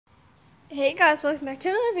Hey guys, welcome back to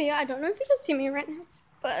another video. I don't know if you can see me right now,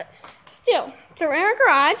 but still, so we're in our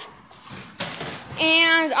garage,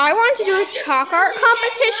 and I wanted to do a chalk art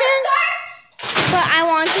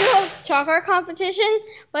competition,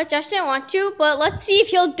 but Josh didn't want to, but let's see if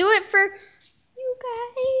he'll do it for you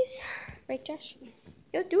guys. Right, Josh?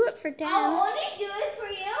 He'll do it for Dad. I'll only do it for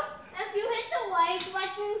you if you hit the like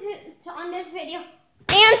button on this video.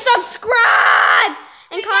 And subscribe!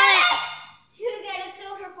 And comment. To get a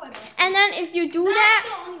silver point. And then if you do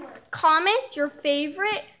that, comment your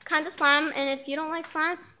favorite kind of slime. And if you don't like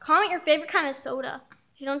slime, comment your favorite kind of soda.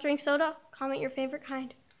 If you don't drink soda, comment your favorite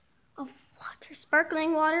kind of water.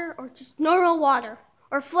 Sparkling water or just normal water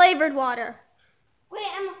or flavored water. Wait,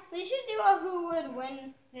 we should do a who would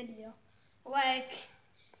win video. Like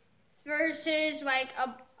versus like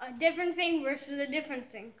a different thing versus a different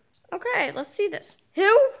thing. Okay, let's see this.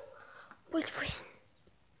 Who would win?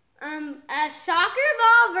 A soccer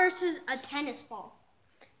ball versus a tennis ball.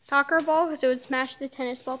 Soccer ball, because it would smash the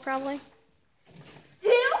tennis ball probably.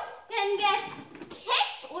 Who can get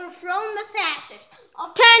kicked or thrown the fastest?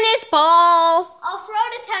 Tennis ball! I'll throw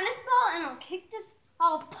the tennis ball and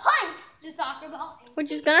I'll punch the soccer ball.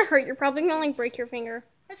 Which is gonna hurt. You're probably gonna like break your finger.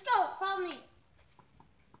 Let's go, follow me.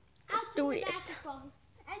 Let's do this. And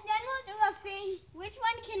then we'll do a thing. Which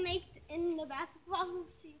one can make in the basketball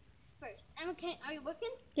hoop first? Okay, are you looking?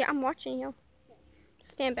 Yeah, I'm watching you.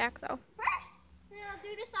 Stand back though. First, then I'll do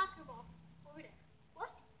the soccer ball. Over there. What?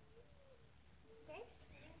 Okay.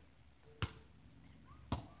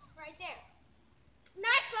 Right there.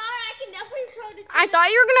 Not far, I can definitely throw the tennis. I thought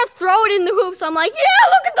you were gonna throw it in the hoop, so I'm like, yeah,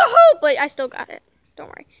 look at the hoop, but I still got it. Don't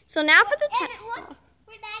worry. So now for the tennis ball.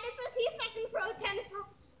 For that is to see if I can throw a tennis ball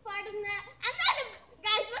farther than that. And then,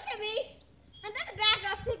 guys, look at me. And then back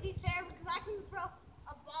up to be fair because I can throw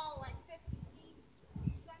a ball like 50 feet.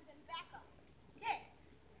 And then back up. Okay.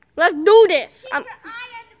 Let's do this. Keep your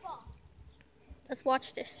eye on the ball. Let's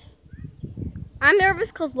watch this. I'm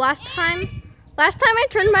nervous because last time I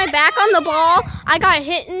turned my back on the ball, I got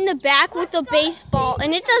hit in the back with a baseball,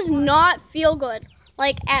 and it does not feel good,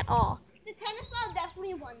 like at all. The tennis ball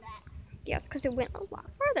definitely won that. Yes, because it went a lot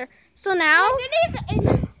further. So now,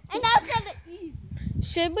 And I said it easy.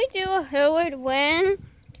 should we do a who would win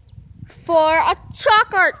for a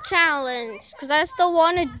chalk art challenge? Because I still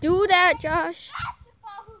want to do that, Josh.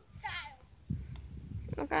 Basketball hoop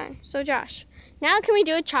style. Okay, so Josh, now can we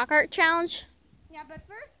do a chalk art challenge? Yeah, but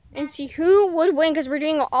first. And see who would win, because we're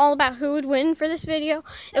doing all about who would win for this video.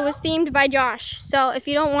 It was themed by Josh. So if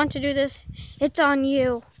you don't want to do this, it's on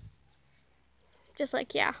you. Just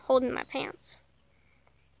like, yeah, holding my pants.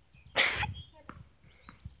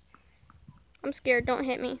 I'm scared. Don't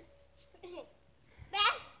hit me.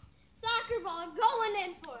 Best soccer ball going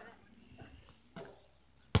in for it.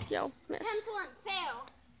 Yo, miss. 10th one, fail.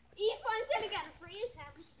 Each one's gonna get a free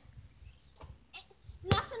attempt.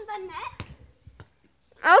 Nothing but net.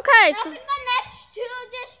 Okay. So, Nothing but net. Two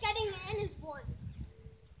just getting in is one.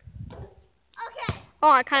 Okay.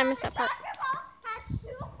 oh, I kind of missed that part. Soccer ball has 2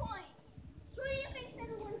 points. Who do you think's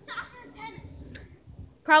gonna win, soccer or tennis?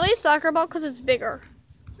 Probably soccer ball because it's bigger.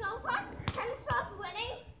 So far, tennis ball's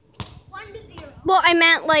winning 1-0. Well, I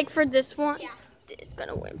meant like for this one. Yeah. It's going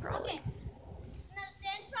to win probably. Okay. Now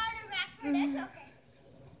stand farther back for this. Okay.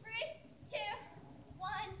 3, 2, 1,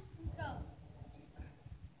 go.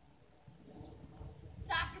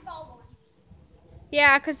 Soccer ball won.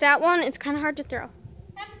 Yeah, because that one, it's kind of hard to throw.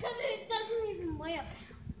 That's because it doesn't even weigh up.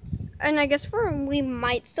 And I guess we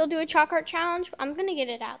might still do a chalk art challenge. I'm going to get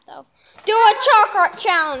it out, though. Do a chalk art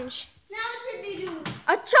challenge. Now what should we do?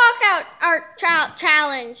 A chalk art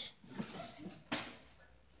challenge.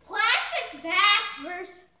 Plastic bat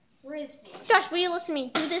versus frisbee. Josh, will you listen to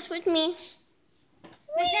me? Do this with me.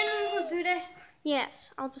 But then we'll do this.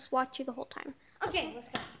 Yes, I'll just watch you the whole time. Okay, let's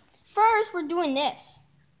go. First, we're doing this.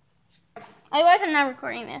 Otherwise, I'm not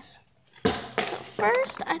recording this. So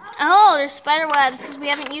first, oh, there's spider webs because we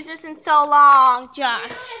haven't used this in so long, Josh.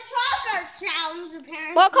 It's a chalk art challenge,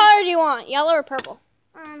 apparently. What color do you want? Yellow or purple?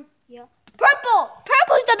 Yeah. Purple!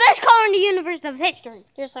 Purple's the best color in the universe of history.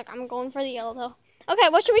 Just like, I'm going for the yellow, though. Okay,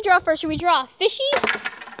 what should we draw first? Should we draw a fishy?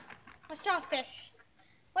 Let's draw a fish.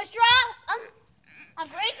 Let's draw a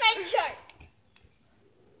great red shark.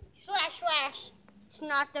 Slash. It's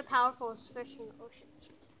not the powerfulest fish in the ocean.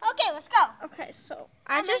 Okay, let's go. Okay, so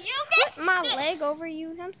I just put my leg over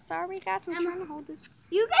you. I'm sorry, guys. I'm trying to hold this.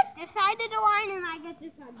 You get this side of the line and I get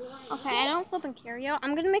this side of the line. Okay, I don't flip and carry out.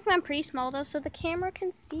 I'm going to make mine pretty small, though, so the camera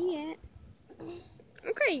can see it.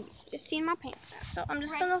 Okay, just seeing my pants now. So I'm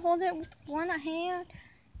just going to hold it with one hand.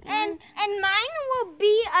 And mine will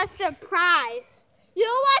be a surprise. You'll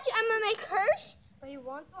watch. I'm going to make hers But you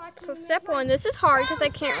won't watch So me step make one, this is hard because I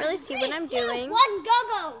can't really see what I'm doing. 1,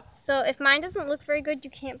 go! So if mine doesn't look very good,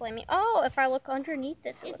 you can't blame me. Oh, if I look underneath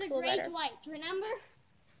this, it It's looks a a little great better. white, remember?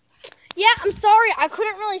 Yeah, I'm sorry. I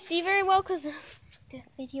couldn't really see very well because of the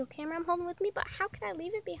video camera I'm holding with me, but how can I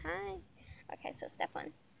leave it behind? Okay, so step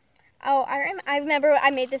one. Oh, I remember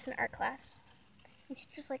I made this in art class. And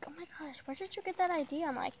teacher's like, oh my gosh, where did you get that idea?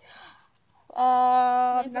 I'm like,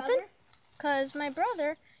 nothing. Because my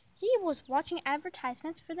brother, he was watching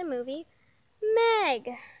advertisements for the movie Meg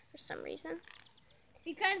for some reason.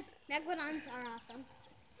 Because megalodons are awesome.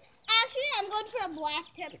 Actually, I'm going for a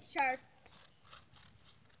black-tipped shark.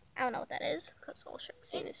 I don't know what that is because all sharks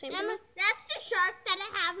seem the same. Emma, that's the shark that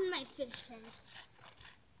I have in my fish tank.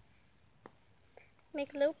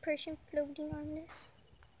 Make a little person floating on this.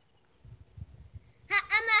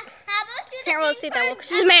 Emma, how about you Can't really see that looks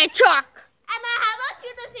just made chalk. Emma, how about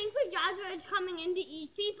you the thing for Jaws where it's coming in to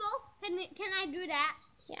eat people? Can I do that?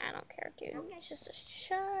 Yeah, I don't care, dude. Okay. It's just a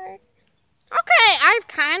shark. Okay, I've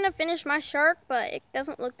kind of finished my shark, but it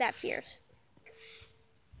doesn't look that fierce.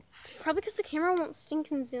 It's probably because the camera won't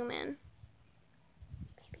sync and zoom in.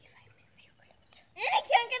 Maybe if I move you closer. And I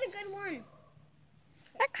can't get a good one.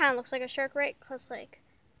 That kind of looks like a shark, right? Because, like,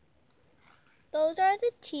 those are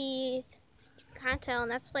the teeth. You can kind of tell,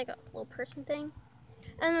 and that's like a little person thing.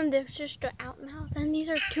 And then there's just the out mouth, and these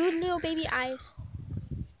are 2 little baby eyes.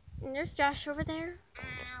 And there's Josh over there.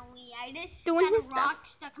 Owie, I just Doing got his a rock stuff.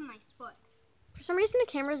 stuck in my foot. For some reason,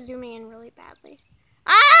 the camera's zooming in really badly.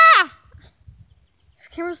 Ah! This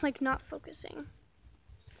camera's, like, not focusing.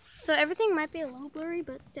 So everything might be a little blurry,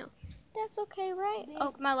 but still. That's okay, right?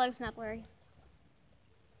 Oh, my leg's not blurry.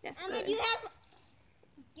 That's Emma, good. do you have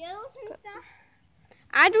gills and stuff?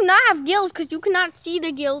 I do not have gills because you cannot see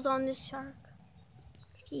the gills on this shark.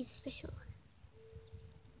 She's special.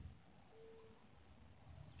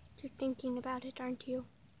 You're thinking about it, aren't you?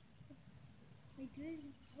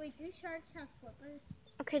 Wait, do sharks have flippers?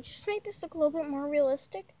 Okay, just to make this look a little bit more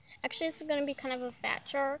realistic. Actually, this is going to be kind of a fat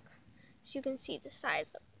shark. So you can see the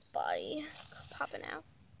size of its body popping out.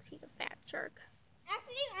 He's a fat shark.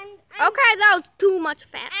 Actually, Okay, that was too much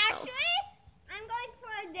fat. Actually, I'm going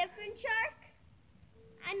for a different shark.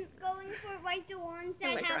 I'm going for like the ones that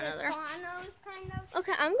I'm gonna have a draw another. saw nose, kind of.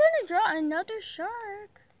 Okay, I'm going to draw another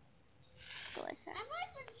shark. Go like that. I'm going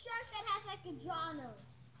for the shark that has like a jaw nose.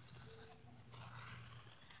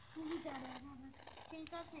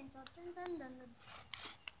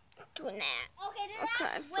 Doing that. Okay,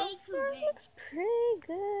 Okay, that's so way too far big. looks pretty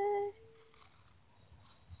good.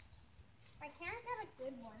 I can't get a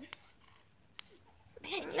good one.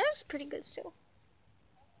 That looks pretty good still.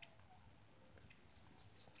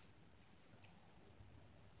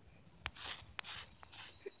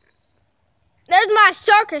 There's my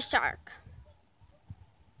shark.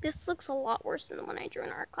 This looks a lot worse than the one I drew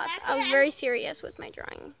in art class. I was very serious with my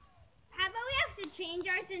drawing. How about we have to change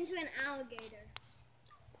ours into an alligator?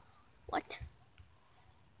 What?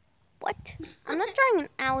 What? I'm not drawing an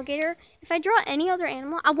alligator. If I draw any other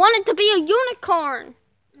animal, I want it to be a unicorn.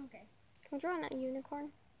 Okay. Can I draw a unicorn?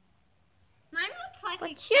 Mine looks like a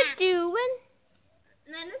What you cat. doing?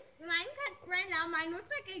 Right now, mine looks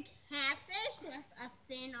like a catfish with a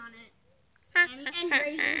fin on it. And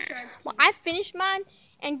razor sharp Well, teeth. I finished mine,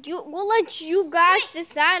 and we'll let you guys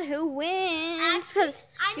decide who wins. Cause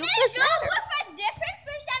I'm you gonna guys go matter. with a different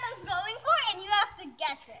fish that I was going for, and you have to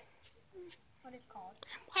guess it. What it's called?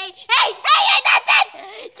 Hey,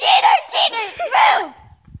 nothing! Cheater, move!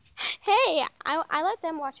 Hey, I let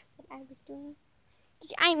them watch what I was doing.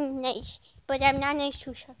 I'm nice, but I'm not nice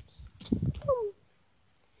to Sharky. I'm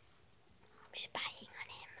spying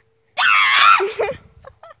on him.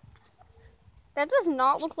 That does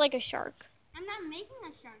not look like a shark. I'm not making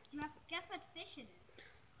a shark. You have to guess what fish it is.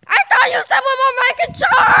 I thought you said we were making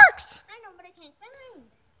sharks! I know, but I changed my mind.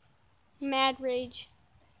 Mad rage.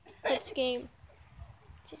 This game.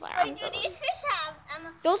 She's like, Wait, do these fish have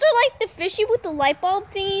those are like the fishy with the light bulb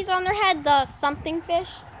thingies on their head, the something fish.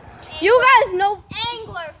 You guys know.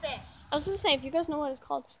 anglerfish? I was gonna say, if you guys know what it's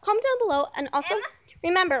called, comment down below. And also, Emma?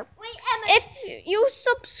 remember, Wait, Emma. if you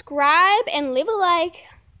subscribe and leave a like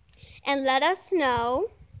and let us know,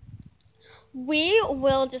 we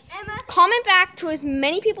will just Emma? comment back to as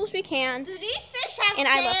many people as we can. Do these fish have And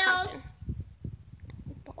I love tails?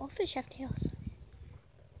 commenting. But all fish have tails.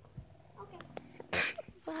 Okay.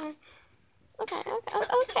 So, okay.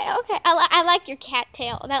 I like your cat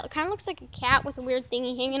tail. That kind of looks like a cat with a weird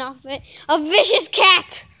thingy hanging off of it. A vicious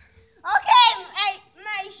cat. Okay,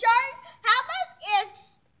 my shark. How about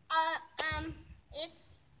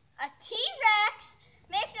it's a T-Rex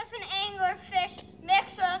mixed with an anglerfish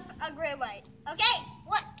mixed with a gray white. Okay,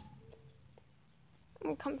 what? I'm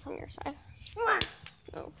gonna come from your side.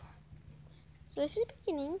 Move. So this is the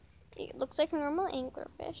beginning. It looks like a normal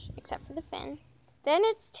anglerfish, except for the fin. Then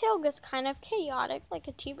its tail gets kind of chaotic, like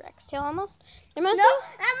a T-Rex tail almost. There must be...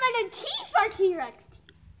 the teeth are T-Rex teeth.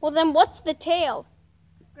 Well, then what's the tail?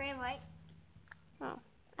 Gray and white. Oh,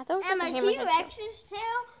 I thought it was And like a the hammerhead tail. T-Rex's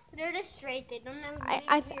tail, they're just straight. They don't have any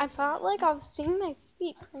I felt like I was seeing my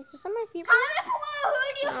feet. Like, just on my feet. Comment below,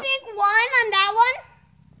 who do you think won on that one?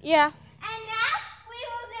 Yeah.